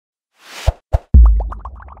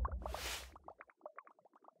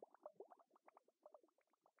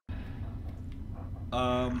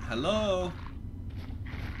Hello?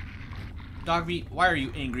 Dog meat, why are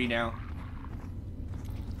you angry now?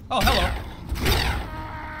 Oh, hello.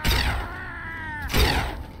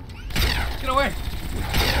 Get away.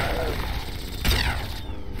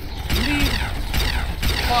 Leave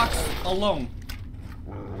Fox alone.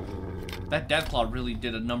 That Deathclaw really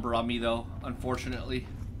did a number on me, though, unfortunately.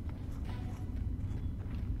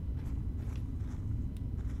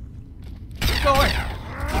 Go away.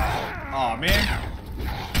 Aw, man.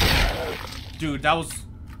 Dude, that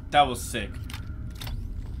was sick.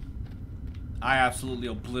 I absolutely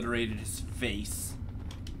obliterated his face.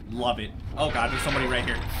 Love it. Oh god, there's somebody right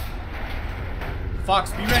here.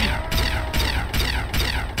 Fox, be ready.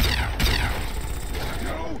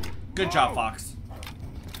 Good job, Fox.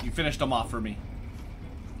 You finished them off for me.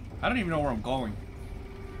 I don't even know where I'm going.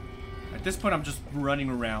 At this point, I'm just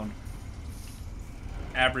running around.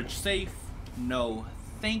 Average safe. No,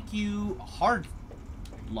 thank you. Hard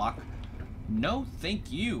lock. No,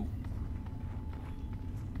 thank you.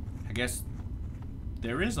 I guess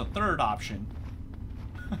there is a third option.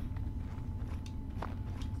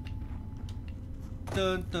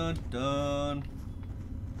 Dun dun dun.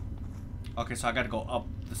 Okay, so I gotta go up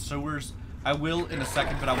the sewers. I will in a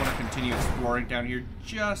second, but I want to continue exploring down here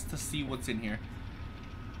just to see what's in here.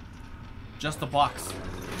 Just a box.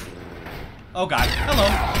 Oh god. Hello.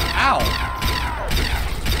 Ow.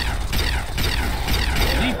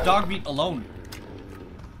 Leave dog meat alone,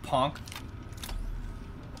 punk.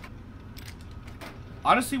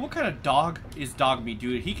 Honestly, what kind of dog is dog meat,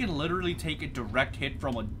 dude? He can literally take a direct hit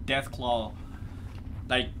from a Deathclaw,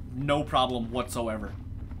 like, no problem whatsoever.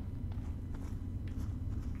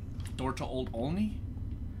 Door to old only?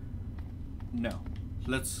 No.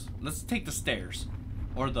 Let's take the stairs.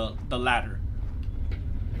 Or the ladder.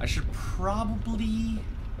 I should probably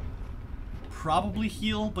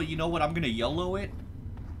heal, but you know what? I'm gonna YOLO it.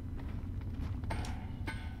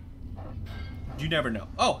 You never know.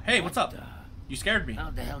 Oh, hey, what's up? You scared me. How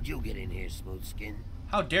the hell did you get in here, smooth skin?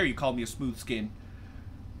 How dare you call me a smooth skin?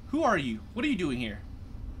 Who are you? What are you doing here?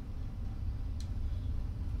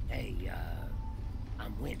 Hey,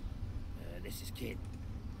 I'm Win. This is Kid.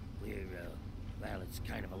 We're, well, it's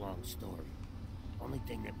kind of a long story. Only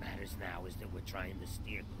thing that matters now is that we're trying to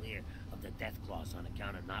steer clear of the Deathclaws on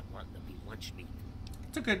account of not wanting to be lunch meat.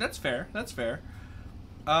 It's okay, that's fair, that's fair.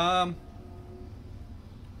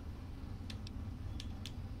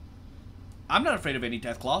 I'm not afraid of any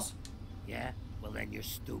Deathclaws. Yeah? Well, then you're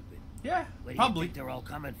stupid. Yeah, Where do probably. you think they're all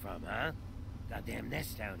coming from, huh? Goddamn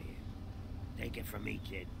nest down here. Take it from me,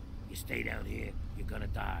 kid. You stay down here, you're gonna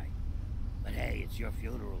die. But hey, it's your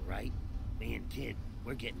funeral, right? Me and Kid,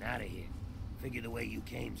 we're getting out of here. Figure the way you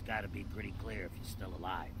came's gotta be pretty clear if you're still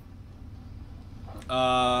alive.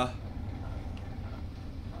 I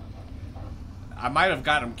might have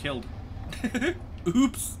got him killed.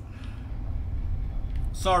 Oops.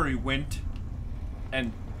 Sorry, Wint.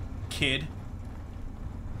 And Kid.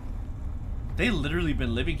 They literally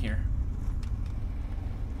been living here.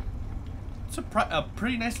 It's a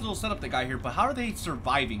pretty nice little setup they got here, but how are they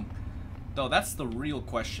surviving? Though, that's the real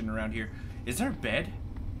question around here. Is there a bed?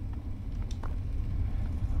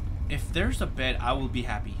 If there's a bed, I will be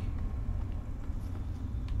happy.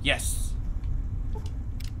 Yes.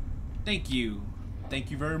 Thank you. Thank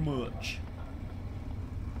you very much.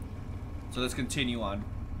 So let's continue on.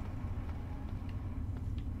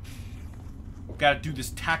 Gotta do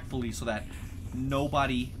this tactfully so that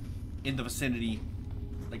nobody in the vicinity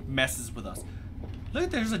like messes with us.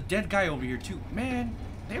 Look, there's a dead guy over here too. Man,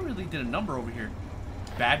 they really did a number over here.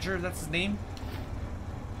 Badger, that's his name.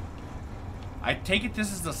 I take it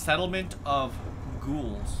this is the settlement of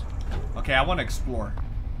ghouls. Okay, I want to explore.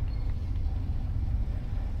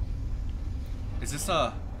 Is this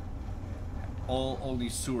only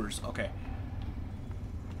sewers? Okay.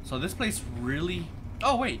 So this place really...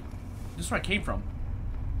 Oh wait, this is where I came from.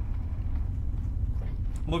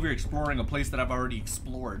 I'm over here exploring a place that I've already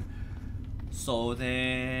explored. So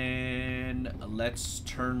then let's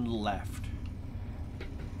turn left.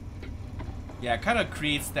 Yeah, it kind of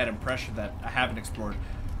creates that impression that I haven't explored.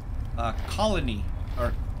 Colony,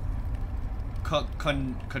 or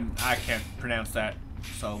I can't pronounce that,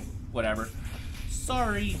 so whatever.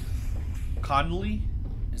 Sorry. Connolly?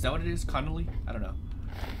 Is that what it is? Connolly? I don't know.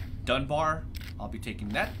 Dunbar. I'll be taking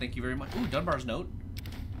that. Thank you very much. Ooh, Dunbar's note.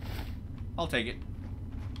 I'll take it.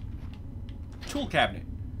 Tool cabinet.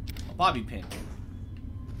 A bobby pin.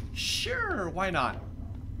 Sure, why not?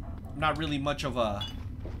 I'm not really much of a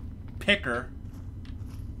picker.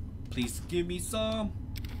 Please give me some.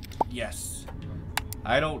 Yes.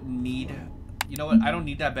 I don't need... You know what? I don't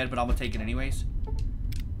need that bed, but I'm gonna take it anyways.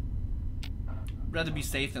 rather be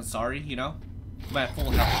safe than sorry, you know? I'm at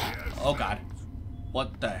full health. Oh god.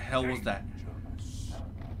 What the hell was that?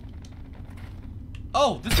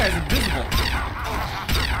 Oh, this guy's invisible.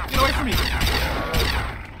 Get away from me.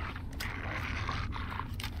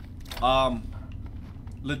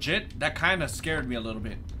 Legit, that kind of scared me a little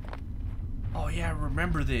bit. Oh yeah, I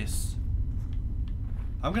remember this.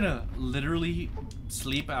 I'm gonna literally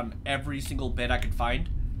sleep on every single bed I could find.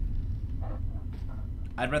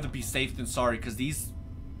 I'd rather be safe than sorry, because these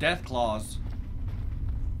death claws,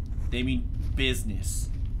 they mean business.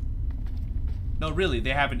 No, really,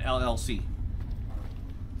 they have an LLC.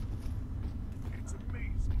 It's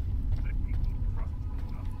amazing that people trust you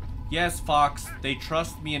enough. Yes, Fox, they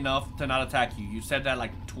trust me enough to not attack you. You said that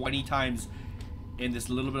like 20 times in this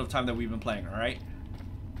little bit of time that we've been playing, alright?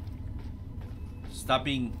 Stop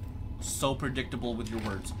being so predictable with your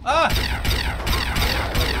words. Ah!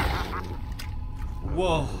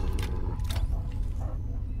 Whoa.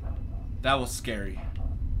 That was scary.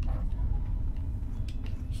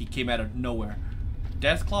 He came out of nowhere.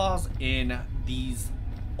 Death claws in these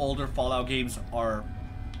older Fallout games are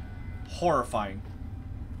horrifying.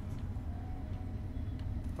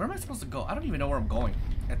 Where am I supposed to go? I don't even know where I'm going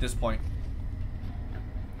at this point.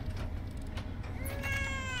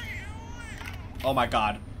 Oh my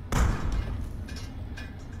god.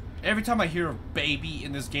 Every time I hear a baby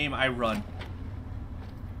in this game, I run.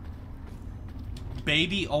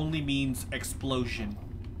 Baby only means explosion.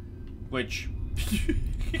 Which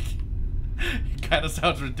it kind of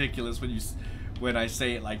sounds ridiculous when I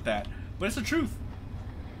say it like that. But it's the truth.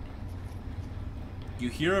 You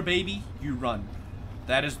hear a baby, you run.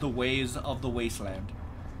 That is the ways of the wasteland.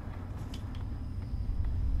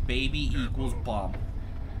 Baby equals bomb.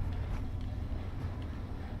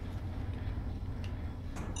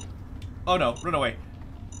 Oh no, run away.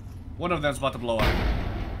 One of them's about to blow up.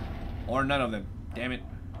 Or none of them. Damn it.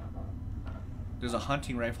 There's a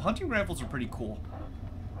hunting rifle. Hunting rifles are pretty cool.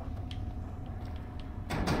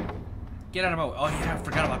 Get out of my way. Oh yeah, I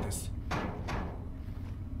forgot about this.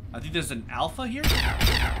 I think there's an alpha here.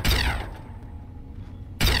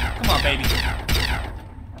 Come on, baby.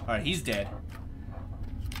 Alright, he's dead.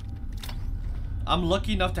 I'm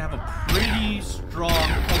lucky enough to have a pretty strong...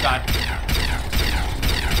 Oh god.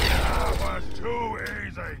 Too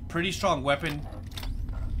easy. Pretty strong weapon,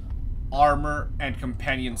 armor, and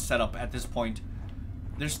companion setup at this point.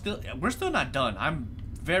 We're still not done. I'm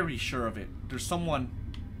very sure of it. There's someone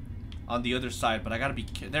on the other side, but I gotta be...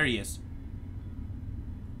 There he is.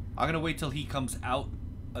 I'm gonna wait till he comes out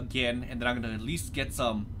again, and then I'm gonna at least get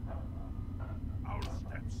some... Our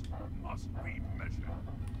steps must be measured.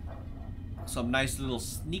 Some nice little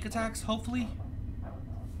sneak attacks, hopefully.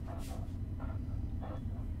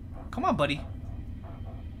 Come on, buddy.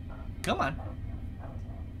 Come on.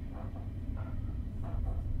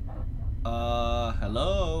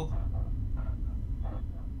 Hello?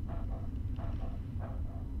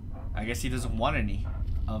 I guess he doesn't want any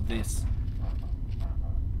of this.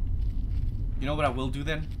 You know what I will do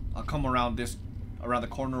then? I'll come around the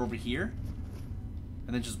corner over here,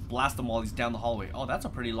 and then just blast him while he's down the hallway. Oh, that's a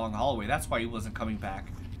pretty long hallway. That's why he wasn't coming back.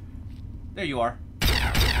 There you are.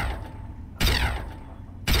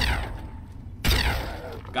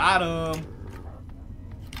 Got him.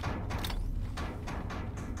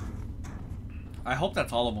 I hope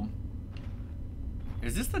that's all of them.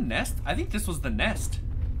 Is this the nest? I think this was the nest.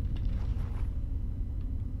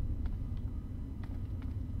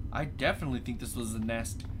 I definitely think this was the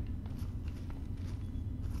nest.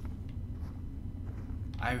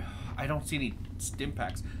 I don't see any stim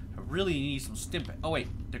packs. I really need some stim packs. Oh wait,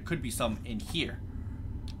 there could be some in here.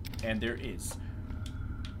 And there is.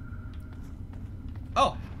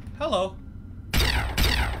 Oh, hello.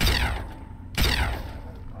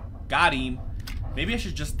 Got him. Maybe I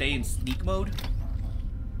should just stay in sneak mode.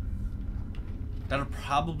 That'll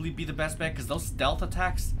probably be the best bet, because those stealth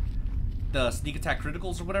attacks, the sneak attack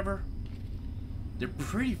criticals or whatever, they're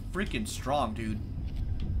pretty freaking strong, dude.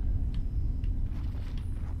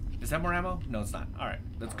 Is that more ammo? No, it's not. Alright,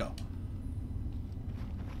 let's go.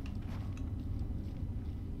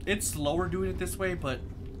 It's slower doing it this way, but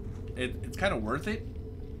it's kind of worth it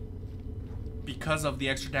because of the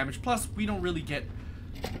extra damage. Plus, we don't really get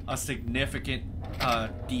a significant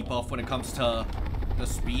debuff when it comes to the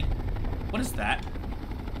speed. What is that?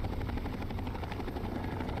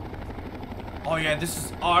 Oh yeah, this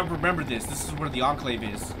is... Oh, I remember this. This is where the Enclave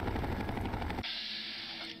is.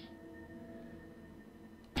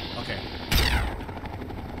 Okay.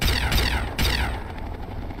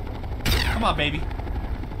 Come on, baby.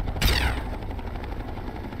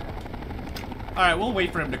 Alright, we'll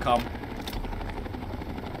wait for him to come.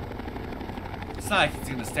 not like he's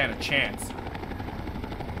gonna stand a chance.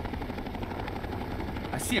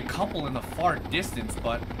 I see a couple in the far distance,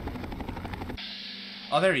 but...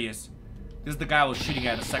 Oh, there he is. This is the guy I was shooting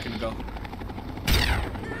at a second ago.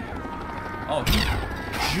 Oh, he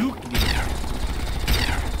juked me.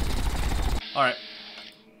 Alright.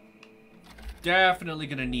 Definitely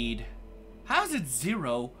gonna need... How is it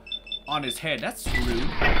 0 on his head? That's rude.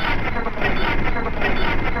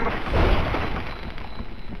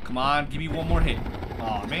 Come on, give me one more hit.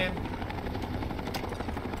 Aw, man.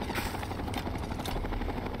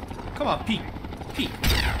 Come on, peek. Peek.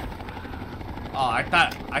 Oh, I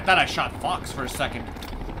thought I shot Fox for a second.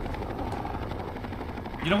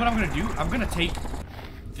 You know what I'm gonna do? I'm gonna take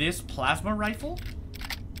this plasma rifle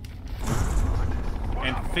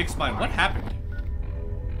and fix mine. What happened?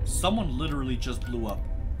 Someone literally just blew up.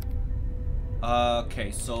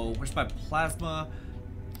 Okay, so where's my plasma?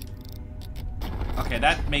 Okay,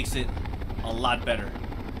 that makes it a lot better.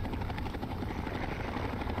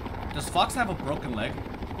 Does Fox have a broken leg?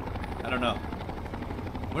 I don't know.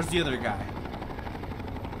 Where's the other guy?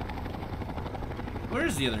 Where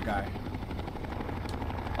is the other guy?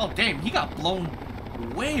 Oh, damn, he got blown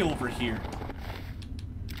way over here.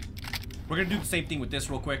 We're gonna do the same thing with this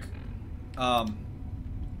real quick.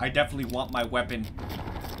 I definitely want my weapon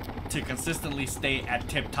to consistently stay at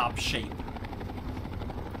tip-top shape.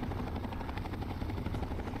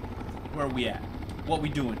 Where are we at? What we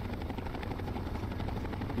doing?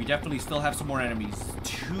 We definitely still have some more enemies.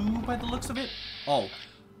 2 by the looks of it? Oh.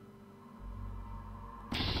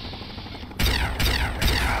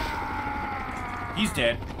 He's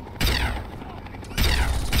dead.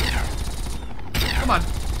 Come on.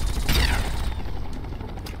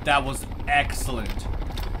 That was excellent.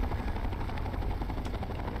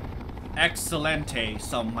 Excelente,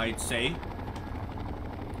 some might say.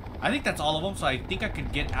 I think that's all of them, so I think I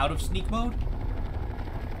could get out of sneak mode.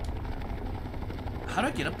 How do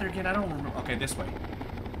I get up there again? I don't remember. Okay, this way.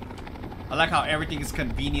 I like how everything is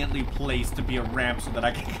conveniently placed to be a ramp so that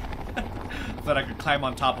I can so that I can climb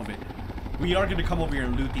on top of it. We are gonna come over here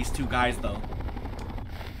and loot these 2 guys though.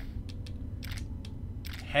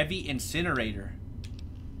 Heavy incinerator.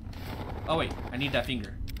 Oh wait, I need that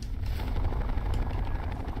finger.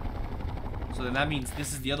 So then that means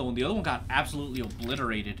this is the other one. The other one got absolutely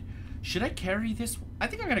obliterated. Should I carry this? I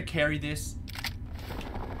think I'm gonna carry this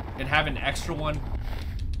and have an extra one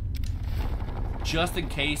just in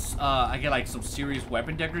case I get like some serious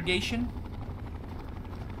weapon degradation.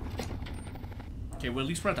 Okay, well at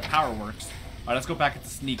least we're at the power works. Alright, let's go back into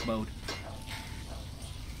sneak mode.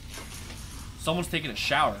 Someone's taking a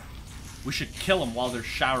shower. We should kill them while they're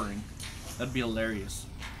showering. That'd be hilarious.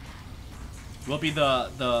 We'll be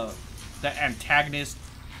the antagonist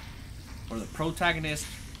or the protagonist.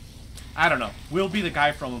 I don't know. We'll be the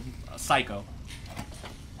guy from Psycho.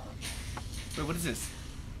 Wait, what is this?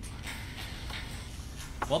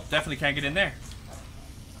 Well, definitely can't get in there.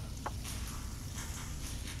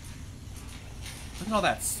 Look at all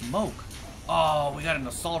that smoke. Oh, we got an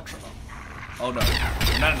assault truck. Oh no,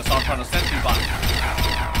 not an assault truck, a sentry bot.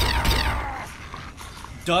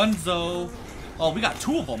 Dunzo. Oh, we got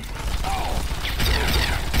 2 of them.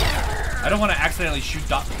 I don't want to accidentally shoot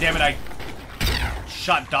dog. Damn it, I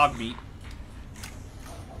shot dog meat.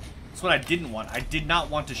 That's what I didn't want. I did not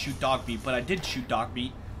want to shoot dog meat, but I did shoot dog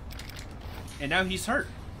meat. And now he's hurt.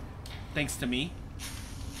 Thanks to me.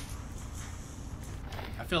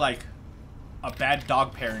 I feel like a bad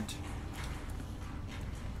dog parent.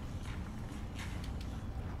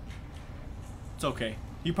 It's okay.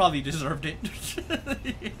 He probably deserved it.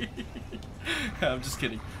 I'm just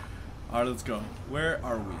kidding. Alright, let's go. Where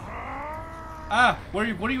are we? Ah, what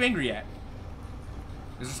are you angry at?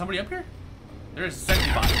 Is there somebody up here? There is a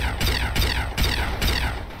sentry bot.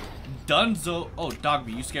 Dunzo. Oh,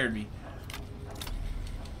 Dogby, you scared me.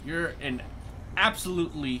 You're an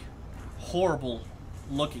absolutely horrible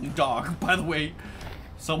looking dog, by the way.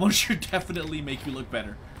 Someone should definitely make you look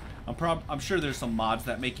better. I'm sure there's some mods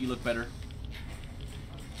that make you look better.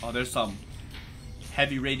 Oh, there's some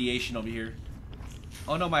heavy radiation over here.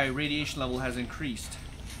 Oh no, my radiation level has increased.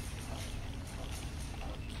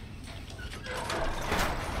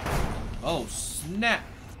 Oh, snap.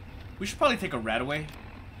 We should probably take a rat away.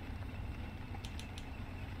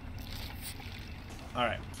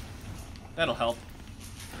 Alright. That'll help.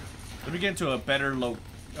 Let me get into a better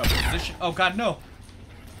position. Oh god, no.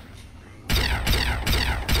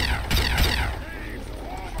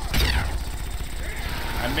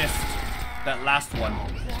 I missed that last one.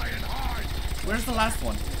 Where's the last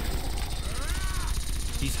one?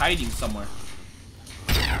 He's hiding somewhere.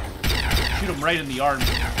 Shoot him right in the arm.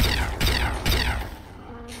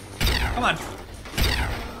 Come on.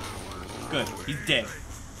 Good. He's dead.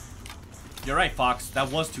 You're right, Fox. That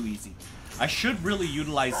was too easy. I should really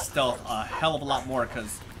utilize stealth a hell of a lot more,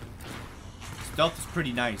 because stealth is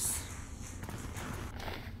pretty nice.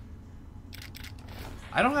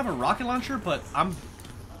 I don't have a rocket launcher, but I'm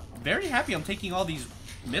very happy I'm taking all these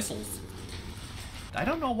missiles. I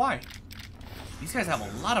don't know why. These guys have a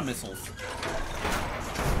lot of missiles.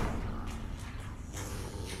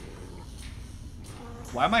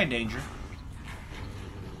 Why am I in danger?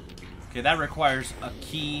 Okay, that requires a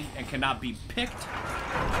key and cannot be picked.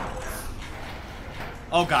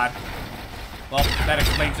 Oh god. Well, that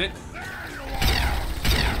explains it.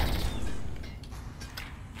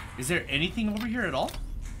 Is there anything over here at all?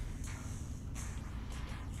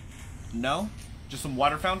 No? Just some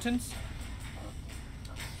water fountains?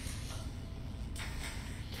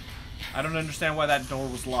 I don't understand why that door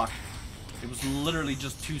was locked. It was literally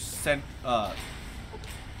just two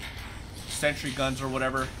sentry guns or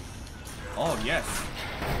whatever. Oh, yes.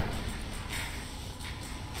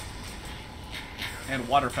 And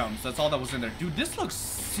water fountains. That's all that was in there. Dude, this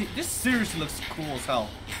seriously looks cool as hell.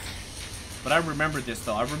 But I remember this,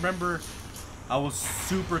 though. I remember I was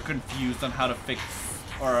super confused on how to fix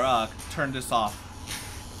or turn this off.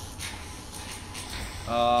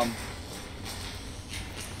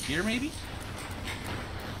 Here, maybe?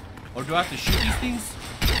 Or do I have to shoot these things?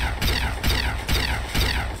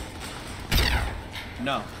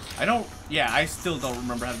 No. I don't... Yeah, I still don't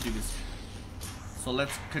remember how to do this. So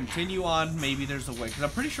let's continue on. Maybe there's a way. Because I'm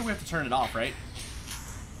pretty sure we have to turn it off, right?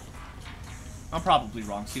 I'm probably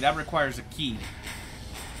wrong. See, that requires a key.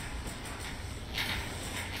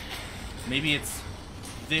 Maybe it's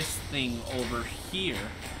this thing over here.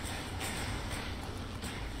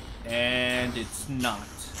 And it's not.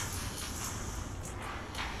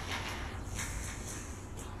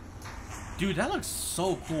 Dude, that looks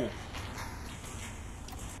so cool.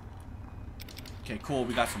 Okay, cool.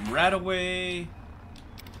 We got some Radaway.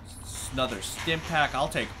 Another stim pack. I'll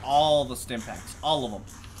take all the stim packs. All of them.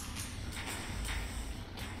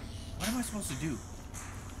 What am I supposed to do?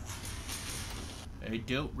 I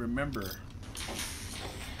don't remember.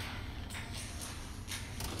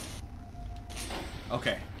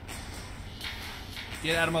 Okay.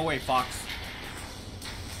 Get out of my way, Fox.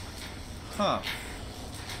 Huh.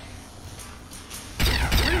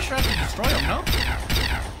 Pretty sure I have to destroy them, no?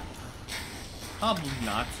 Probably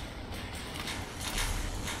not.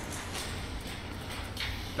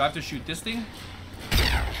 Do I have to shoot this thing?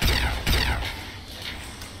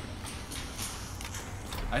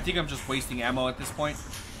 I think I'm just wasting ammo at this point.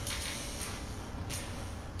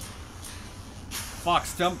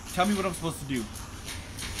 Fox, tell me what I'm supposed to do.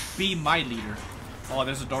 Be my leader. Oh,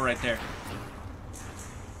 there's a door right there.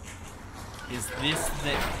 Is this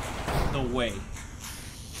the way?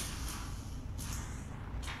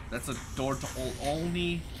 That's a door to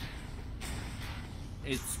only.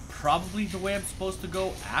 It's probably the way I'm supposed to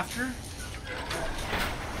go after.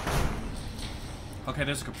 Okay,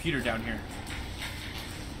 there's a computer down here.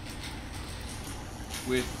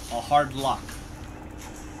 With a hard lock.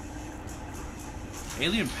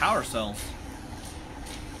 Alien power cells.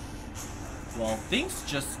 Well, things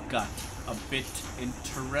just got a bit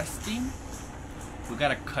interesting. We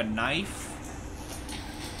got a knife.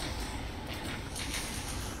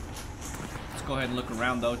 Let's go ahead and look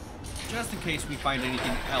around though, just in case we find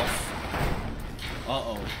anything else.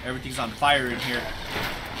 Uh-oh, everything's on fire in here.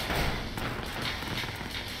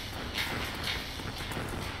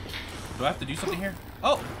 Do I have to do something here?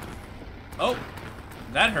 Oh! Oh!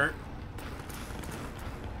 That hurt.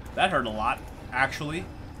 That hurt a lot, actually.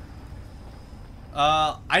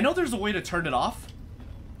 I know there's a way to turn it off.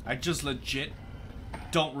 I just legit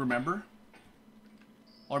don't remember.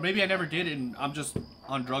 Or maybe I never did and I'm just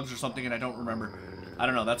on drugs or something and I don't remember. I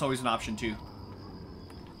don't know, that's always an option too.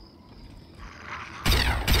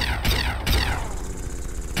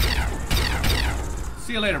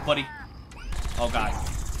 See you later, buddy. Oh god.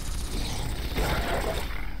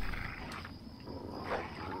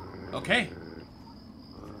 Okay.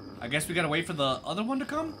 I guess we gotta wait for the other one to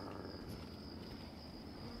come?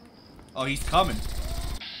 Oh, he's coming.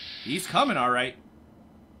 He's coming, alright.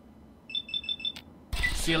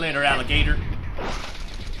 See you later, alligator.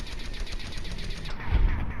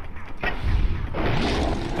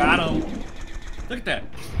 Got him. Look at that.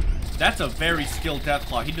 That's a very skilled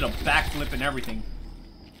Deathclaw. He did a backflip and everything.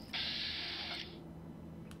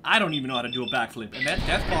 I don't even know how to do a backflip, and that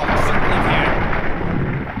Deathclaw simply can.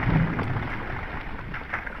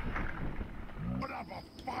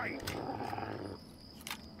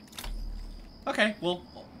 Okay, well,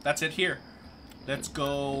 that's it here. Let's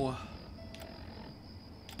go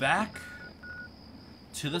back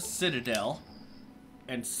to the Citadel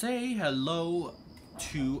and say hello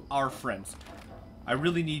to our friends. I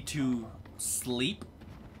really need to sleep.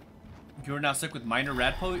 You are now sick with minor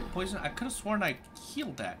rat poison. I could have sworn I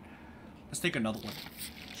healed that. Let's take another one,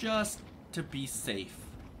 just to be safe.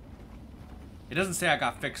 It doesn't say I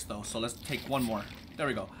got fixed though, so let's take one more. There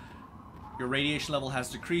we go. Your radiation level has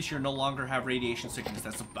decreased. You no longer have radiation sickness.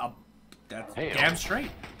 That's damn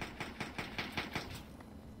straight.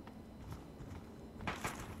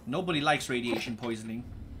 Nobody likes radiation poisoning.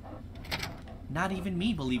 Not even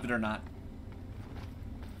me, believe it or not.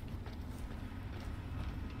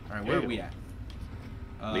 Alright, where are we at?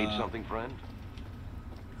 Need something, friend?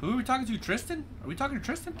 Who are we talking to? Tristan? Are we talking to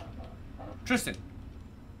Tristan? Tristan.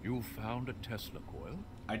 You found a Tesla coil?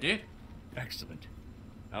 I did. Excellent.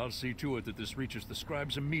 I'll see to it that this reaches the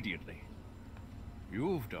scribes immediately.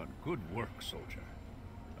 You've done good work, soldier.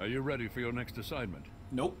 Are you ready for your next assignment?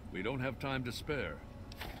 Nope. We don't have time to spare.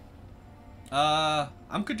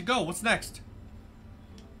 I'm good to go. What's next?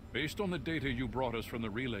 Based on the data you brought us from the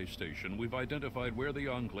relay station, we've identified where the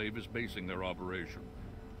Enclave is basing their operation.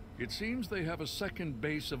 It seems they have a second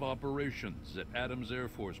base of operations at Adams Air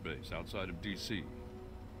Force Base outside of D.C.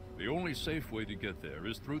 The only safe way to get there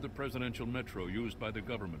is through the presidential metro used by the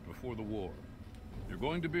government before the war. You're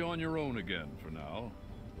going to be on your own again for now.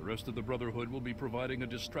 The rest of the Brotherhood will be providing a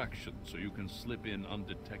distraction so you can slip in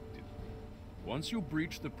undetected. Once you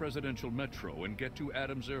breach the presidential metro and get to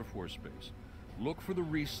Adams Air Force Base, look for the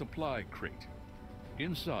resupply crate.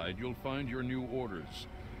 Inside, you'll find your new orders,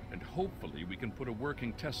 and hopefully we can put a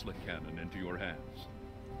working Tesla cannon into your hands.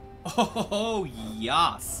 Oh,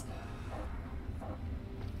 yes.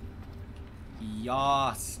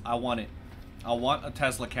 Yes, I want it. I want a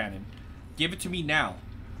Tesla cannon. Give it to me now.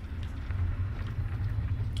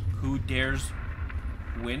 Who dares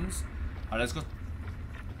wins? Alright, let's go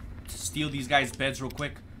steal these guys' beds real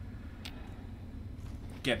quick.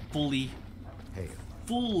 Get fully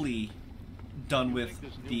done with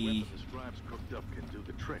the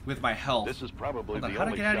with my health. This is probably Hold on, the how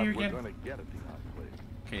to only get out of shot here we're again? gonna get at the Enclave.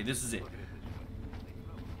 Okay, this is it.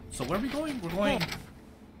 So where are we going? We're going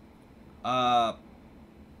hold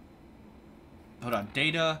on,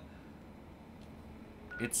 data.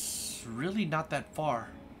 It's really not that far.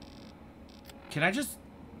 Can I just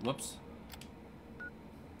whoops.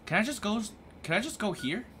 Can I just go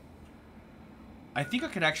here? I think I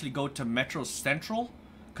could actually go to Metro Central,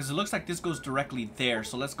 because it looks like this goes directly there,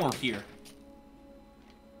 so let's go here.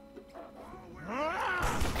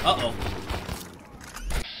 Uh-oh.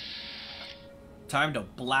 Time to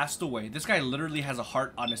blast away. This guy literally has a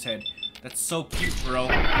heart on his head. That's so cute, bro.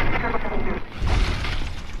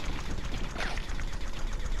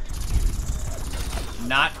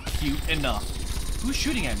 Not cute enough. Who's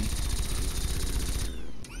shooting at me?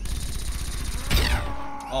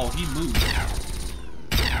 Oh, he moved.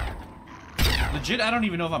 Legit, I don't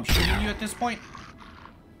even know if I'm shooting you at this point.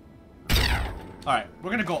 Alright,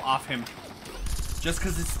 we're gonna go off him. Just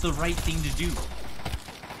because it's the right thing to do.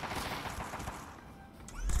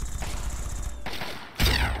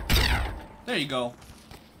 There you go.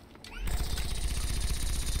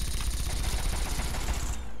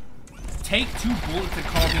 Take 2 bullets and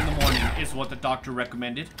call me in the morning is what the doctor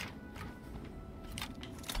recommended.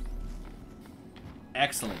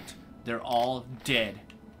 Excellent. They're all dead.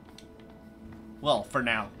 Well, for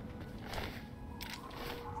now.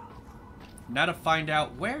 Now to find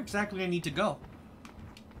out where exactly I need to go.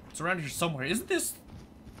 It's around here somewhere. Isn't this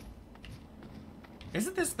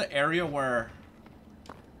the area where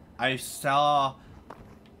I saw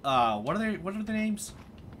what are the names?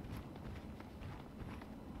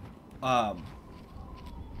 I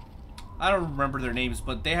don't remember their names,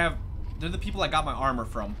 but they're the people I got my armor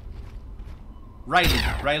from.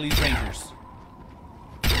 Riley's Rangers.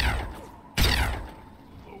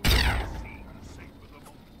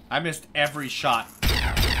 I missed every shot.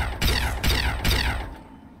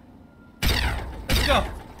 Let's go.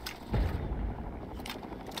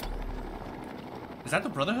 Is that the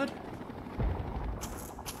Brotherhood?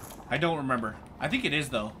 I don't remember. I think it is,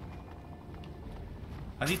 though.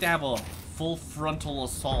 I think they have a full frontal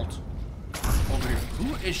assault over here.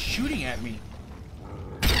 Who is shooting at me?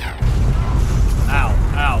 Ow,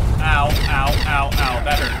 ow, ow, ow, ow, ow.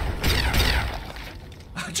 That hurt.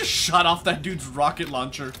 I just shot off that dude's rocket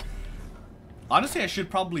launcher. Honestly, I should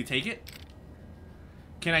probably take it.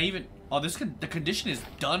 Can I even... Oh, the condition is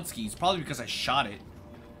Dunskies. Probably because I shot it.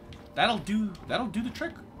 That'll do the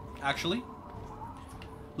trick, actually.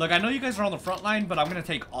 Look, I know you guys are on the front line, but I'm going to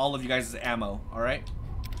take all of you guys' ammo, alright?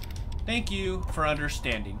 Thank you for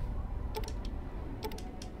understanding.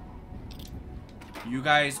 You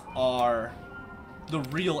guys are the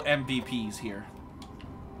real MVPs here.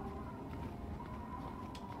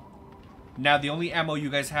 Now the only ammo you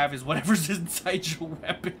guys have is whatever's inside your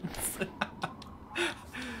weapons.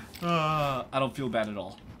 I don't feel bad at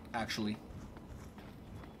all, actually.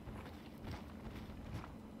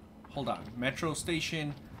 Hold on, metro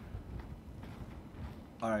station.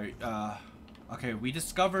 Alright, okay, we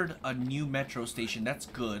discovered a new metro station. That's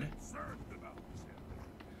good.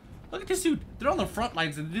 Look at this dude. They're on the front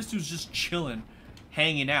lines and this dude's just chilling,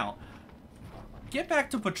 hanging out. Get back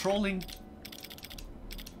to patrolling.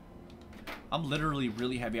 I'm literally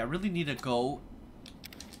really heavy. I really need to go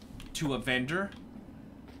to a vendor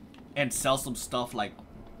and sell some stuff like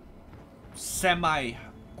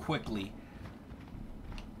semi-quickly.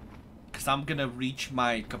 Because I'm going to reach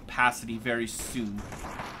my capacity very soon.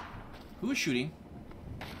 Who is shooting?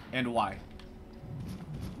 And why?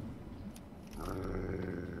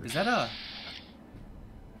 Is that a...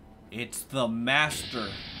 It's the master.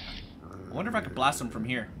 I wonder if I could blast him from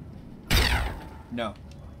here. No.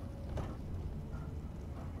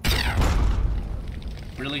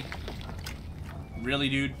 Really? Really,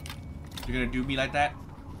 dude? You're gonna do me like that?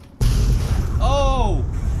 Oh!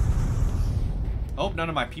 Oh, none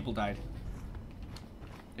of my people died.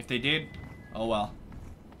 If they did, oh well.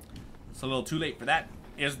 It's a little too late for that,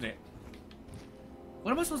 isn't it?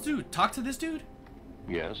 What am I supposed to do? Talk to this dude?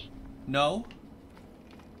 Yes. No.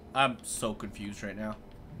 I'm so confused right now.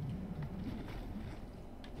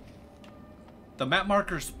 The map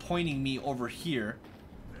marker's pointing me over here.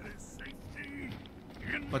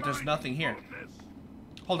 But there's nothing here.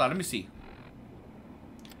 Hold on, let me see.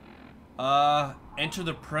 Enter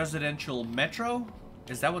the presidential metro?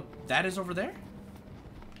 Is that what that is over there?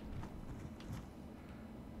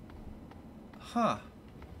 Huh.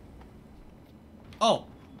 Oh.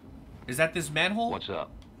 Is that this manhole? What's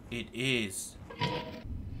up? It is.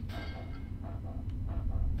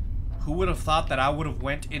 Who would have thought that I would have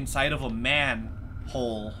went inside of a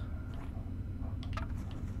manhole?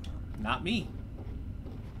 Not me.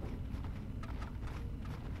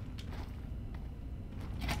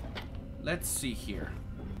 Let's see here.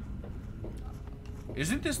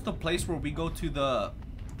 Isn't this the place where we go to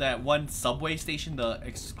that one subway station, the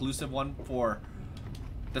exclusive one for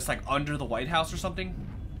that's like under the White House or something?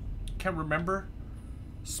 Can't remember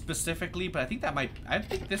specifically, but I think that might. I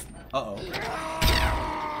think this. Uh-oh.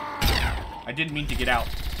 I didn't mean to get out.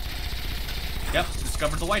 Yep,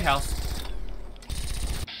 discovered the White House.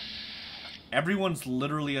 Everyone's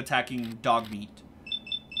literally attacking dog meat.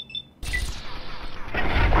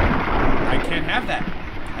 I can't have that.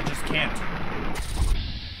 I just can't.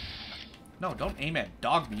 No, don't aim at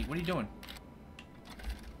dog meat. What are you doing?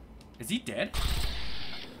 Is he dead?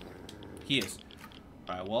 He is.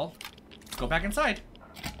 Alright, well, let's go back inside.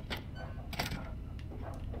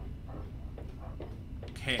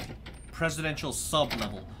 Okay. Presidential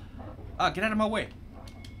sub-level. Get out of my way.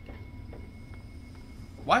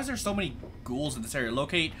 Why is there so many ghouls in this area?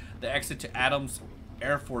 Locate the exit to Adams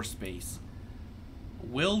Air Force Base.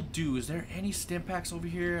 Will do. Is there any stim packs over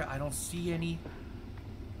here? I don't see any.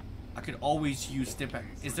 I could always use stim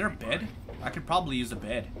packs. Is there a bed? I could probably use a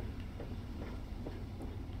bed.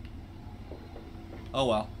 Oh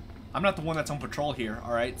well. I'm not the one that's on patrol here,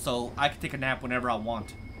 alright? So I can take a nap whenever I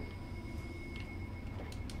want.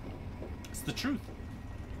 It's the truth.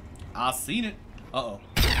 I seen it. Uh-oh.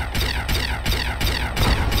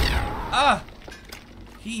 Ah!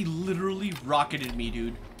 He literally rocketed me,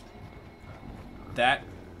 dude. That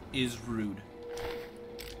is rude.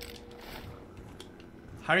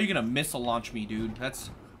 How are you gonna missile launch me, dude? That's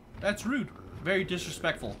rude. Very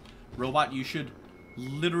disrespectful. Robot, you should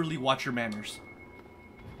literally watch your manners.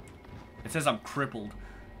 It says I'm crippled.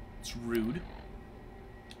 It's rude.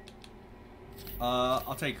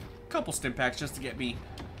 I'll take a couple stim packs just to get me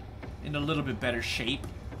in a little bit better shape.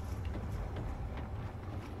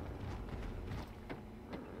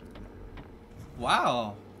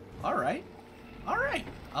 Wow. Alright. Alright.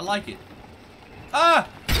 I like it. Ah!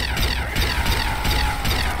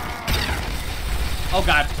 Oh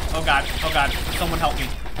god. Oh god. Oh god. Someone help me.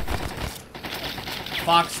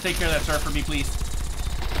 Fox, take care of that sir for me, please.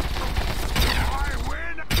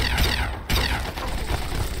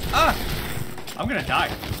 Ah! I'm gonna die.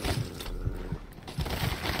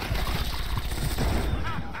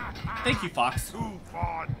 Thank you, Fox.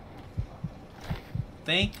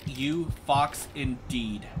 Thank you, Fox,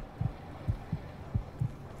 indeed.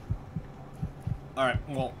 Alright,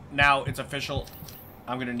 well, now it's official.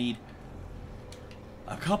 I'm gonna need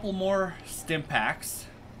a couple more stim packs.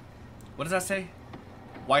 What does that say?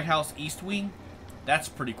 White House East Wing? That's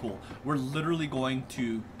pretty cool. We're literally going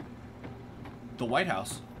to the White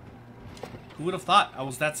House. Who would have thought I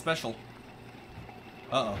was that special?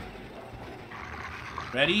 Uh-oh.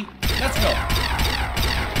 Ready? Let's go.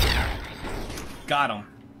 Got him.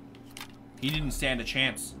 He didn't stand a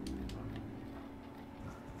chance.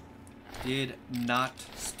 Did not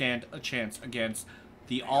stand a chance against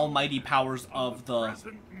the almighty powers of the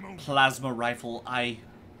plasma rifle I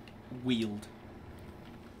wield.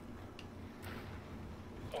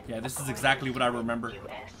 Yeah, this is exactly what I remember.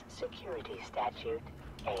 U.S. Security Statute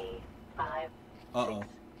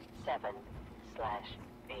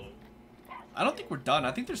A567/B. I don't think we're done.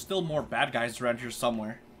 I think there's still more bad guys around here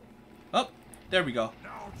somewhere. Oh, there we go.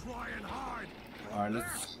 Now try and hide. Alright,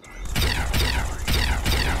 let's...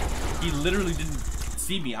 He literally didn't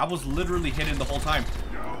see me. I was literally hidden the whole time.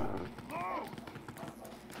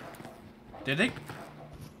 Did they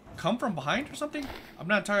come from behind or something? I'm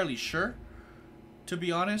not entirely sure, to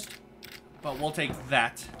be honest. But we'll take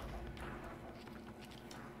that.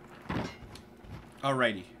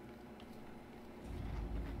 Alrighty.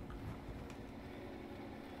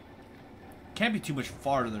 Can't be too much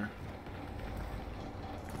farther.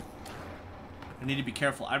 I need to be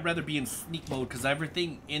careful. I'd rather be in sneak mode because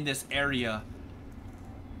everything in this area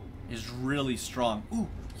is really strong. Ooh,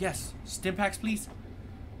 yes. Stim packs, please.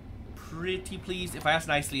 Pretty please. If I ask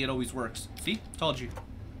nicely, it always works. See? Told you.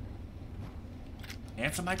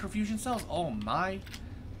 And some microfusion cells. Oh my.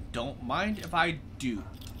 Don't mind if I do.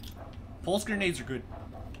 Pulse grenades are good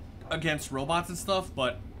against robots and stuff,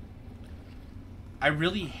 but I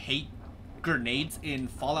really hate grenades in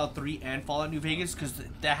Fallout 3 and Fallout New Vegas because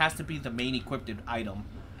that has to be the main equipped item.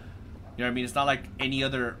 You know what I mean? It's not like any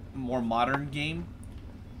other more modern game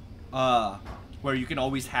where you can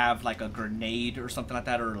always have like a grenade or something like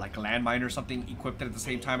that, or like a landmine or something equipped at the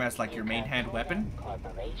same time as like your main hand weapon.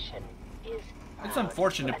 It's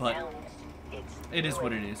unfortunate, but it is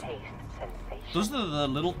what it is. Those are the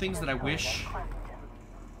little things that I wish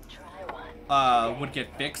would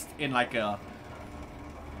get fixed in like a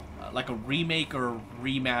remake or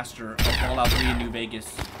remaster of Fallout 3 in New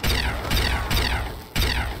Vegas.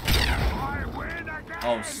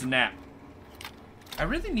 Oh snap. I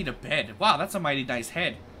really need a bed. Wow, that's a mighty nice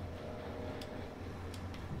head.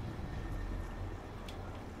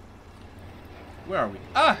 Where are we?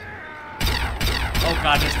 Ah! Oh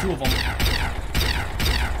god, there's two of them.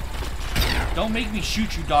 Don't make me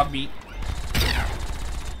shoot you, dog meat.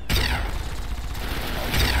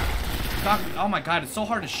 Dog meat. Oh my god, it's so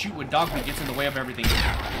hard to shoot when dog meat gets in the way of everything.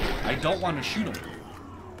 I don't want to shoot him.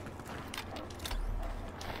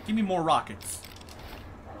 Give me more rockets.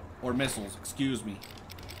 Or missiles, excuse me.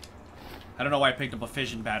 I don't know why I picked up a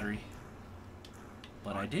fission battery.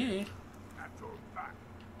 But I did.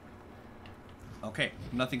 Okay,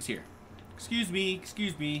 nothing's here. Excuse me,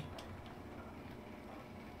 excuse me.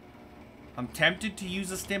 I'm tempted to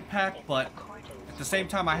use a stim pack, but at the same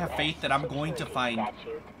time I have faith that I'm going to find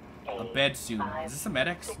a bed soon. Is this a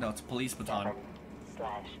medics? No, it's a police baton.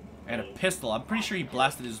 And a pistol. I'm pretty sure he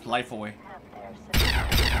blasted his life away.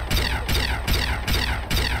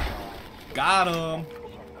 Got him!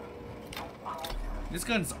 This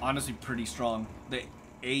gun's honestly pretty strong.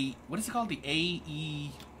 What is it called? The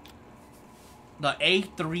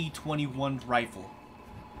A321 rifle.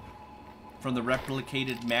 From the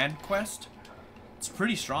Replicated Man quest. It's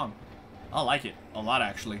pretty strong. I like it a lot,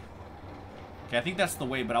 actually. Okay, I think that's the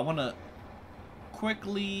way, but I want to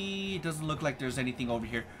quickly... It doesn't look like there's anything over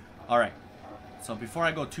here. Alright. So before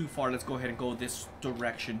I go too far, let's go ahead and go this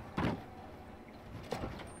direction.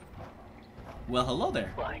 Well, hello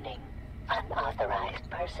there. Warning. Unauthorized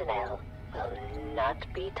personnel will not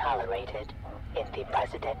be tolerated in the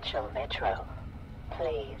presidential metro.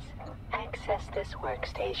 Please access this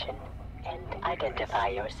workstation and identify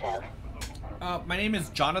yourself. My name is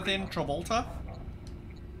Jonathan Travolta.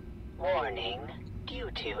 Warning.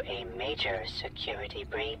 Due to a major security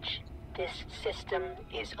breach, this system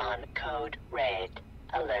is on code red.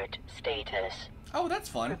 Alert status. Oh, that's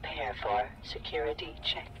fun. Prepare for security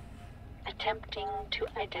check. Attempting to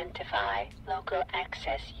identify local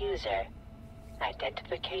access user.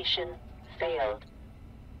 Identification failed.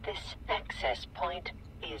 This access point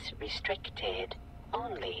is restricted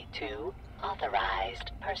only to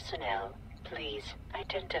authorized personnel. Please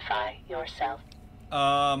identify yourself.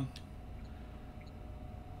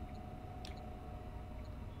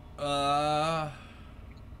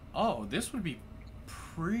 Oh, this would be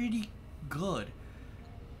pretty good.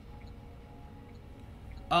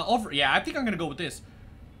 Yeah, I think I'm gonna go with this.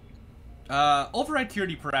 Override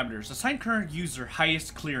security parameters. Assign current user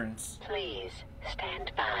highest clearance. Please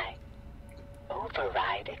stand by.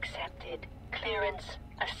 Override accepted. Clearance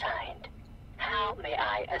assigned. How may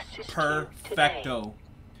I assist you today? Perfecto.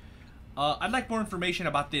 I'd like more information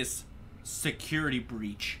about this security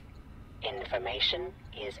breach. Information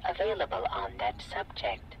is available on that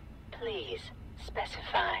subject. Please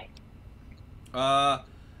specify. I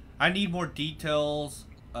need more details.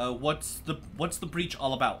 What's the breach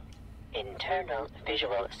all about? Internal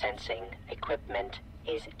visual sensing equipment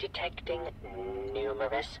is detecting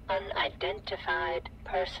numerous unidentified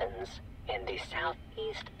persons in the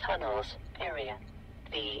southeast tunnels area.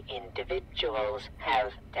 The individuals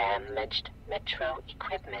have damaged metro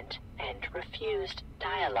equipment and refused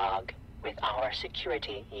dialogue with our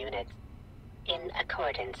security units. In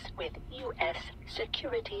accordance with U.S.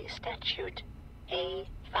 Security Statute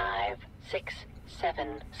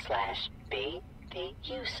A567/B, the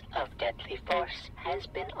use of deadly force has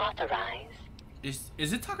been authorized.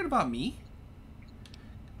 Is it talking about me?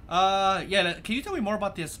 Yeah, can you tell me more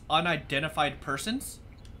about this unidentified persons?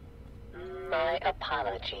 My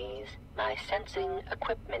apologies. My sensing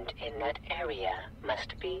equipment in that area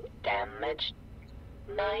must be damaged.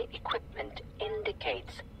 My equipment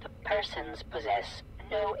indicates the persons possess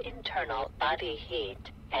no internal body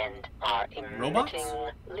heat and are emitting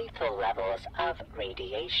lethal levels of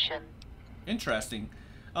radiation. Interesting.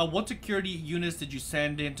 What security units did you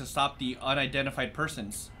send in to stop the unidentified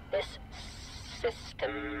persons? This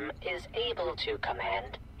system is able to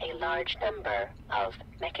command a large number of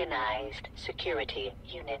mechanized security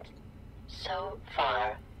units. So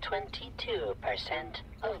far, 22%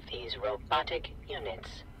 of these robotic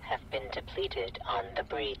units have been depleted on the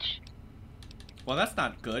breach. Well, that's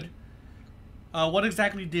not good. What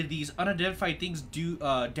exactly did these unidentified things do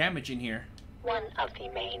damage in here? One of the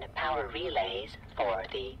main power relays for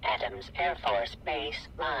the Adams Air Force Base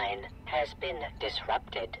line has been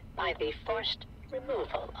disrupted by the forced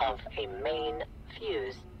removal of a main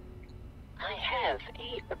fuse. I have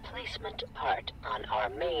a replacement part on our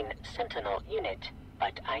main Sentinel unit,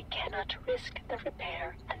 but I cannot risk the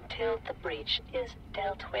repair until the breach is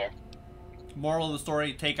dealt with. Moral of the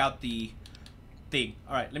story, take out the thing.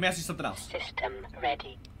 Alright, let me ask you something else. System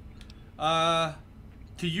ready.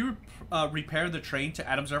 Can you repair the train to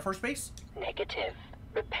Adams Air Force Base? Negative.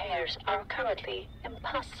 Repairs are currently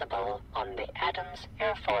impossible on the Adams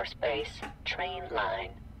Air Force Base train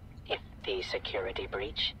line. If the security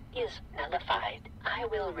breach is nullified, I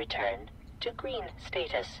will return to green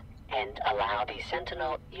status and allow the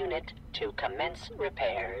Sentinel unit to commence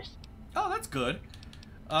repairs. Oh, that's good.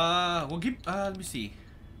 We'll give, let me see.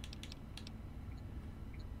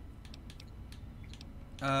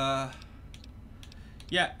 Yeah,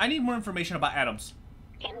 I need more information about Adams.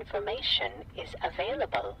 Information is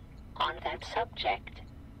available on that subject.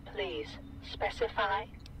 Please specify.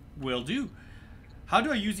 Will do. How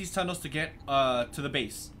do I use these tunnels to get, to the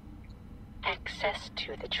base? Access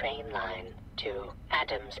to the train line to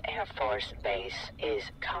Adams Air Force Base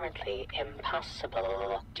is currently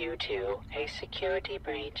impossible due to a security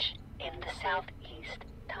breach in the southeast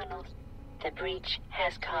tunnels. The breach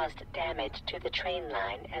has caused damage to the train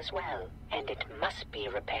line as well, and it must be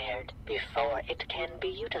repaired before it can be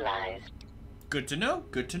utilized. Good to know,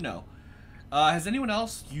 good to know. Has anyone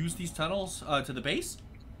else used these tunnels, to the base?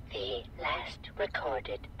 The last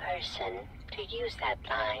recorded person to use that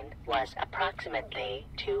line was approximately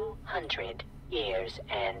 200 years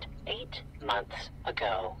and 8 months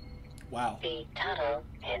ago. Wow. The tunnel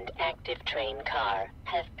and active train car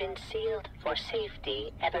have been sealed for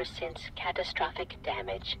safety ever since catastrophic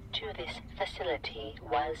damage to this facility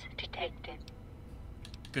was detected.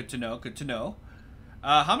 Good to know, good to know.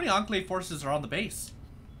 How many Enclave forces are on the base?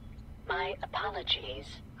 My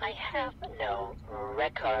apologies. I have no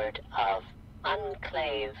record of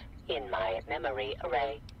Enclave in my memory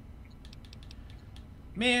array.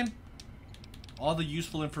 Man, all the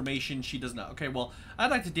useful information she does not. Okay, well, I'd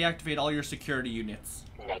like to deactivate all your security units.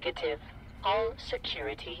 Negative. All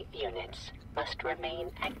security units must remain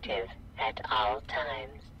active at all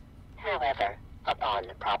times. However, upon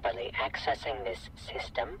properly accessing this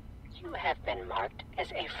system, you have been marked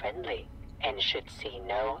as a friendly and should see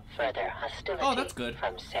no further hostility that's good.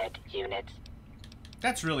 from said units.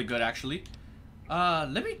 That's really good, actually. I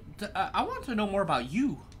want to know more about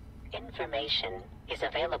you. Information is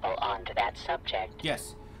available on that subject.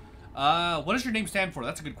 Yes. What does your name stand for?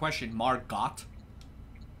 That's a good question. Margot?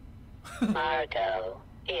 Margo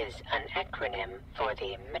is an acronym for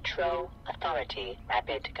the Metro Authority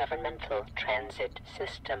Rapid Governmental Transit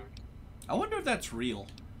System. I wonder if that's real.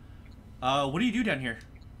 What do you do down here?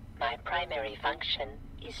 My primary function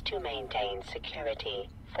is to maintain security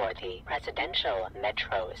for the residential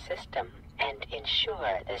metro system and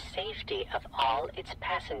ensure the safety of all its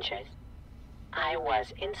passengers. I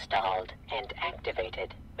was installed and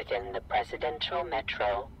activated within the presidential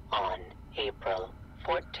metro on April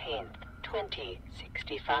 14th,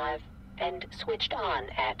 2065, and switched on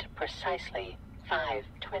at precisely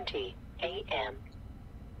 5:20 a.m.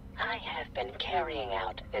 I have been carrying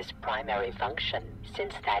out this primary function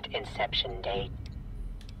since that inception date.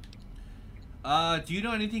 Do you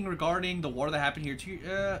know anything regarding the war that happened here too?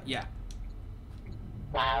 Yeah.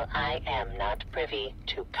 While I am not privy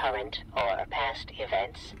to current or past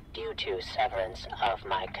events due to severance of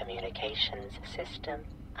my communications system,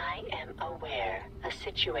 I am aware a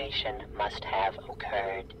situation must have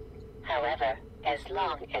occurred. However, as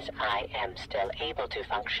long as I am still able to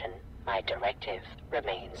function, my directive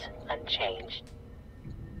remains unchanged.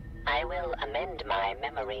 I will amend my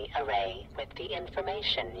memory array with the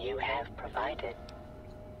information you have provided.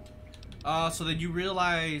 So then you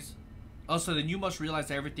realize... Oh, so then you must realize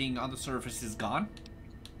that everything on the surface is gone?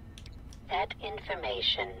 That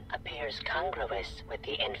information appears congruous with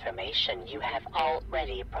the information you have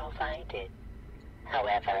already provided.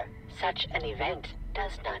 However, such an event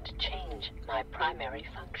does not change my primary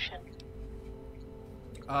function.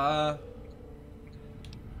 Let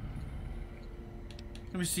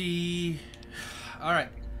me see...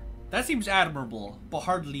 Alright. That seems admirable, but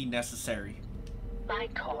hardly necessary. My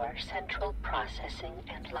core central processing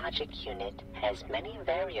and logic unit has many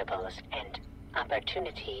variables and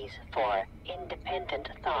opportunities for independent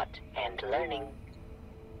thought and learning.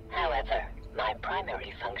 However, my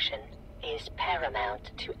primary function is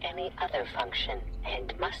paramount to any other function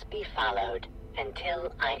and must be followed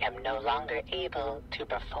until I am no longer able to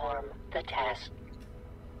perform the task.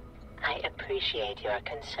 I appreciate your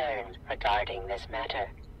concern regarding this matter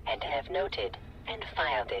and have noted and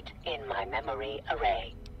filed it in my memory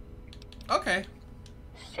array. Okay.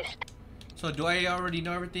 System So do I already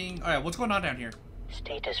know everything? Alright, what's going on down here?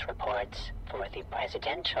 status reports for the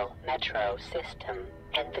presidential metro system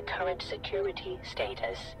and the current security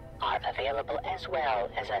status are available, as well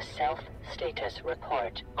as a self-status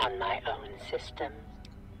report on my own system.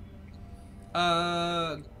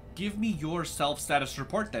 Give me your self-status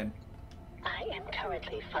report then. I am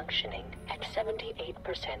currently functioning at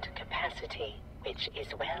 78% capacity, which is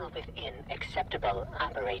well within acceptable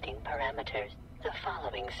operating parameters. The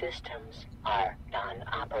following systems are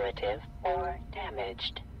non-operative or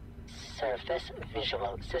damaged: surface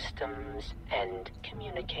visual systems and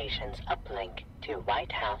communications uplink to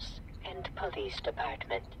White House and Police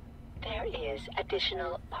Department. There is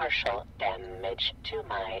additional partial damage to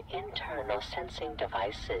my internal sensing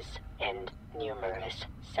devices and numerous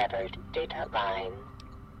severed data lines.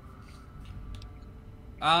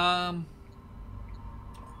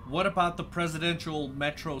 What about the presidential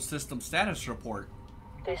metro system status report?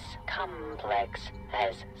 This complex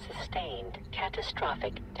has sustained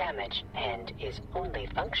catastrophic damage and is only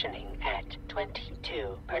functioning at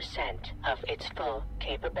 22% of its full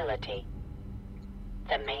capability.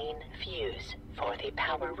 The main fuse for the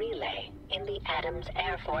power relay in the Adams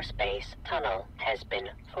Air Force Base tunnel has been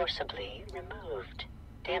forcibly removed,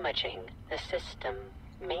 damaging the system.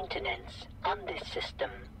 Maintenance on this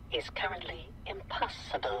system is currently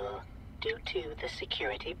impossible due to the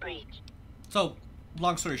security breach. So,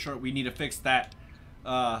 long story short, we need to fix that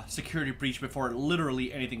security breach before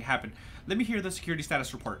literally anything happened. Let me hear the security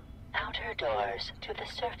status report. Outer doors to the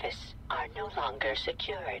surface are no longer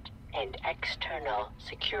secured, and external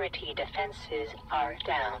security defenses are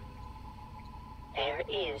down. There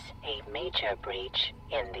is a major breach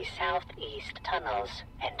in the southeast tunnels,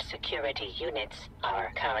 and security units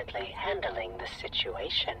are currently handling the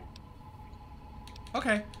situation.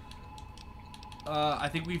 Okay. I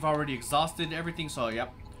think we've already exhausted everything, so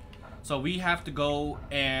yep. So we have to go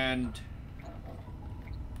and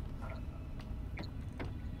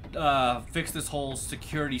fix this whole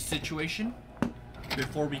security situation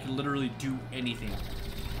before we can literally do anything.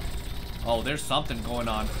 Oh, there's something going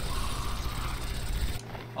on.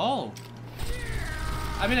 Oh.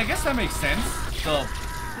 I mean, I guess that makes sense. The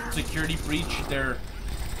security breach, they're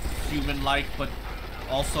human-like, but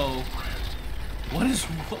also... What is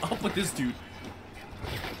up with this dude?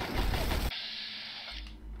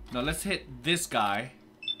 Now let's hit this guy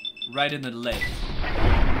right in the leg.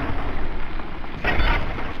 Get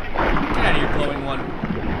out of here, glowing one.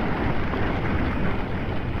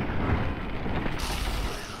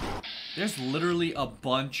 There's literally a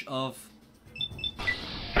bunch of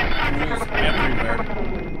ghouls everywhere.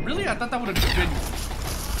 Really? I thought that would have been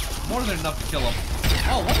more than enough to kill him.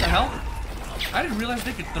 Oh, what the hell? I didn't realize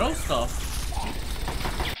they could throw stuff.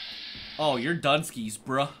 Oh, you're Dunskies,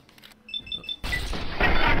 bruh.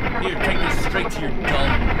 Here, take this straight to your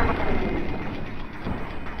dome.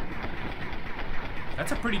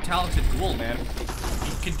 That's a pretty talented ghoul, man.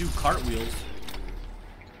 He can do cartwheels.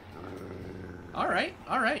 Alright,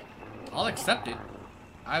 alright. I'll accept it.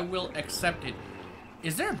 I will accept it.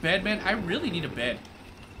 Is there a bed, man? I really need a bed.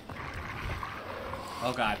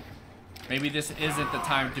 Oh god. Maybe this isn't the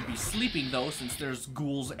time to be sleeping though, since there's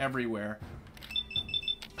ghouls everywhere.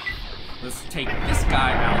 Let's take this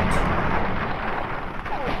guy out.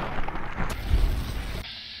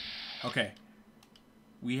 Okay.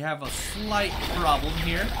 We have a slight problem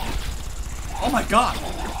here. Oh my god!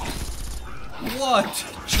 What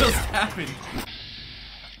just happened?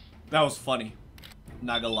 That was funny.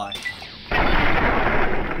 Not gonna lie.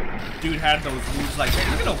 Dude had those moves like that.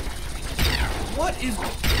 Look at him. What is...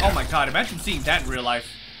 Oh my god, imagine seeing that in real life.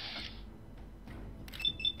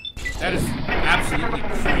 That is absolutely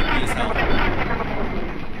creepy as hell.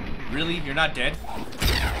 Really? You're not dead?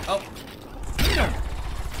 Oh. Look at him.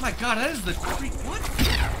 Oh my god, that is the creep... What?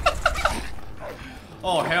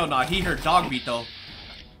 Oh, hell nah. He heard dog beat, though.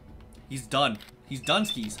 He's done. He's done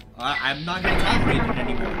skis. I'm not gonna tolerate it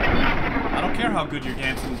anymore. I don't care how good your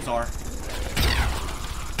dance moves are.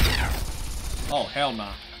 Oh, hell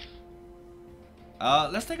nah.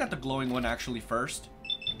 Let's take out the glowing one actually first.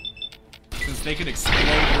 Since they could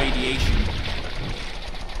explode radiation.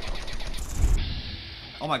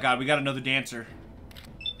 Oh my god, we got another dancer.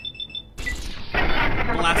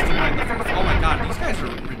 Blasting right in the face. Oh my god, these guys are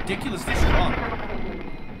ridiculously strong.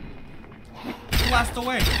 Blast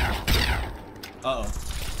away. Uh-oh.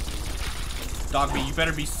 Dogby, you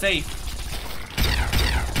better be safe.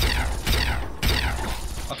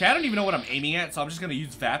 Okay, I don't even know what I'm aiming at, so I'm just gonna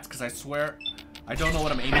use VATS, because I swear I don't know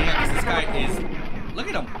what I'm aiming at, because this guy is... Look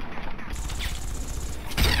at him.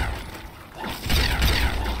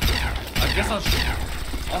 I guess I'll...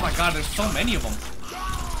 Oh my god, there's so many of them.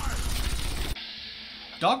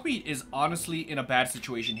 Dogbeat is honestly in a bad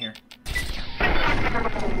situation here.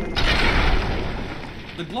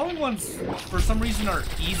 The glowing ones, for some reason, are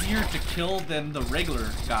easier to kill than the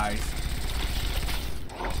regular guys.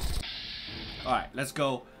 Alright, let's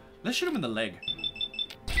go. Let's shoot him in the leg.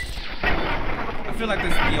 I feel like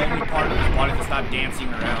this is the only part of his body that's not dancing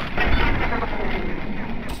around.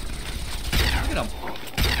 Look at him.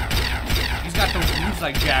 He's got those moves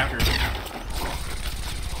like Jagger.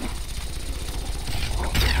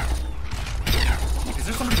 Is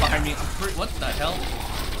there somebody behind me? What the hell?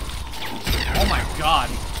 Oh my god.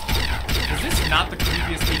 Is this not the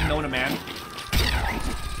creepiest thing known to man?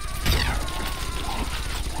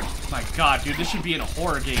 My god, dude, this should be in a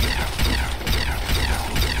horror game.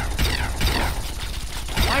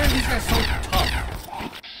 Why are these guys so tough?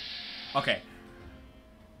 Okay.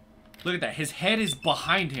 Look at that. His head is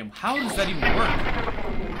behind him. How does that even work?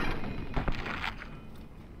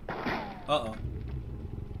 Uh-oh.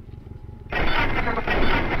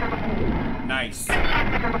 Nice.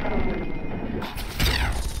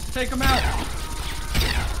 Take him out.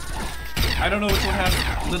 I don't know which one has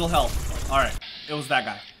little health. Alright. It was that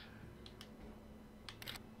guy.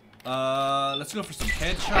 Let's go for some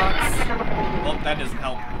headshots. Oh, that doesn't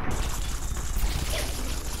help.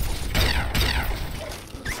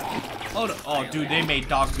 Oh, no. Oh, dude, they made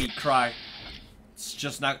Dogbeat cry. It's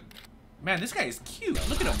just not... Man, this guy is cute.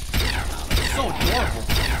 Look at him. So adorable.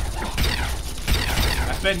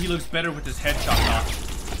 I bet he looks better with his headshot off.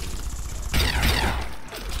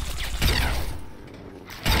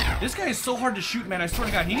 This guy is so hard to shoot, man. I swear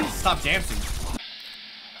to God, he needs to stop dancing.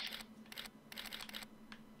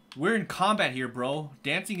 We're in combat here, bro.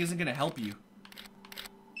 Dancing isn't gonna help you.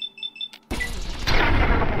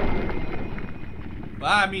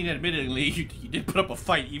 Well, I mean, admittedly, you did put up a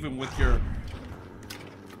fight even with your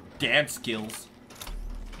dance skills.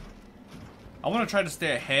 I want to try to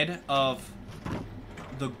stay ahead of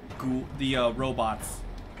the robots.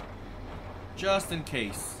 Just in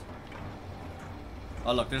case.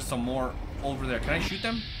 Oh, look, there's some more over there. Can I shoot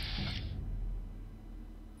them?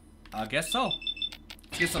 I guess so.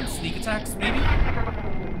 Let's get some sneak attacks, maybe?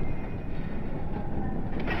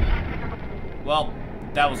 Well,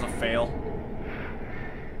 that was a fail.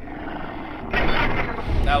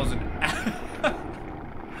 That was an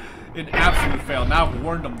absolute fail. Now I've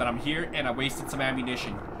warned them that I'm here and I wasted some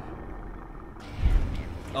ammunition.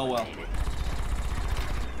 Oh well.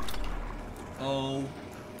 Oh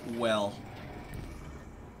well.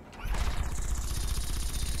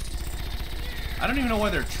 I don't even know why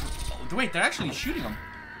they're... Wait, they're actually shooting them.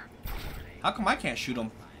 How come I can't shoot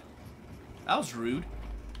them? That was rude.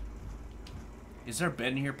 Is there a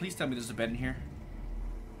bed in here? Please tell me there's a bed in here.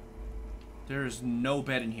 There is no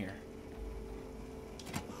bed in here.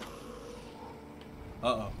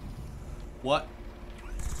 Uh-oh. What?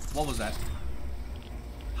 What was that?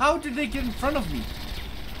 How did they get in front of me?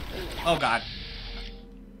 Oh, God.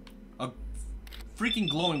 A freaking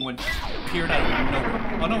glowing one appeared out of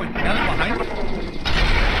nowhere. Oh no, wait, now they're behind me?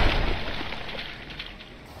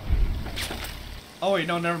 Oh wait,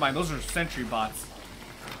 no, never mind. Those are sentry bots.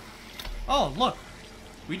 Oh, look.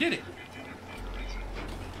 We did it.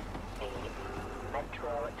 The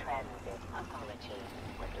Metro Transit Authority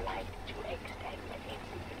would like to extend its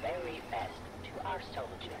very best to our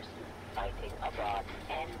soldiers fighting abroad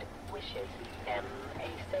and wishes them a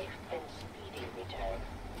safe and speedy return.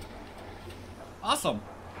 Awesome.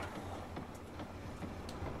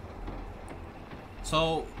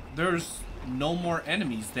 So, there's no more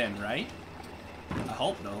enemies then, right? I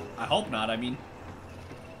hope no. I hope not. I mean,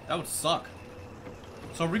 that would suck.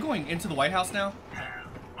 So are we going into the White House now? Have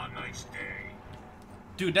a nice day.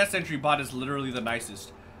 Dude, that sentry bot is literally the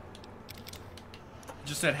nicest.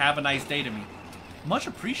 Just said, have a nice day to me. Much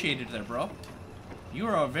appreciated there, bro. You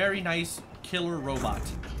are a very nice killer robot.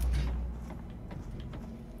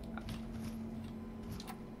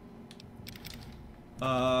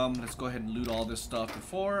 Let's go ahead and loot all this stuff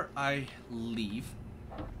before I leave.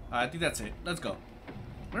 I think that's it. Let's go.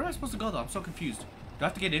 Where am I supposed to go, though? I'm so confused. Do I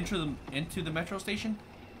have to get into the metro station?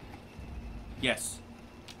 Yes.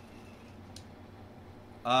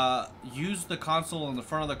 Use the console in the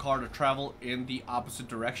front of the car to travel in the opposite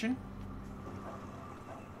direction.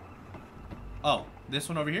 Oh, this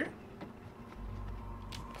one over here?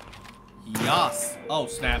 Yas. Oh,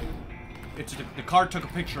 snap. The car took a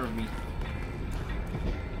picture of me.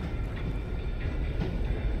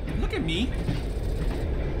 Look at me.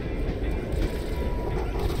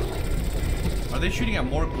 Are they shooting at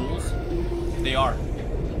more ghouls? They are.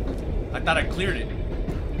 I thought I cleared it.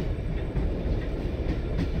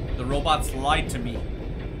 The robots lied to me.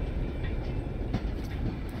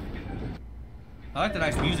 I like the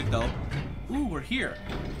nice music though. Ooh, we're here.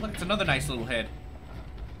 Look, it's another nice little head.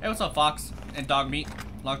 Hey, what's up, Fox? And Dog Meat.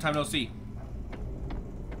 Long time no see.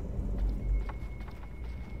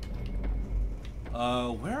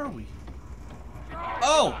 Where are we?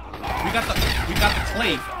 Oh! We got the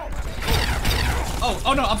clave.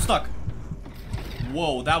 Oh no, I'm stuck.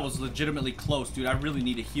 Whoa, that was legitimately close, dude. I really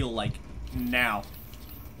need to heal, like, now.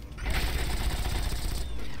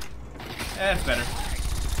 That's better.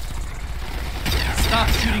 Stop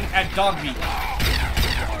shooting at Dog Meat.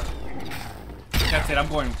 That's it. I'm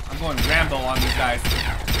going Rambo on these guys.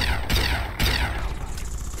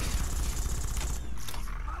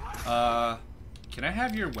 Can I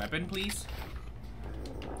have your weapon, please?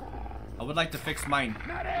 I would like to fix mine.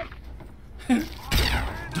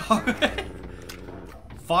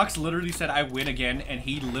 Fox literally said I win again, and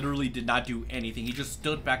he literally did not do anything. He just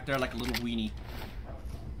stood back there like a little weenie.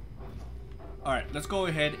 Alright, let's go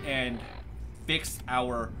ahead and fix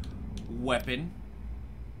our weapon.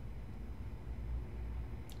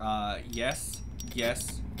 Yes.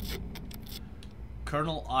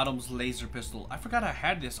 Colonel Autumn's laser pistol. I forgot I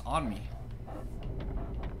had this on me.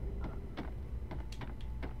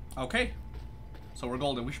 Okay. So we're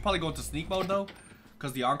golden. We should probably go into sneak mode though,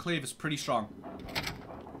 because the Enclave is pretty strong.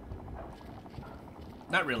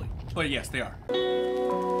 Not really, but yes, they are.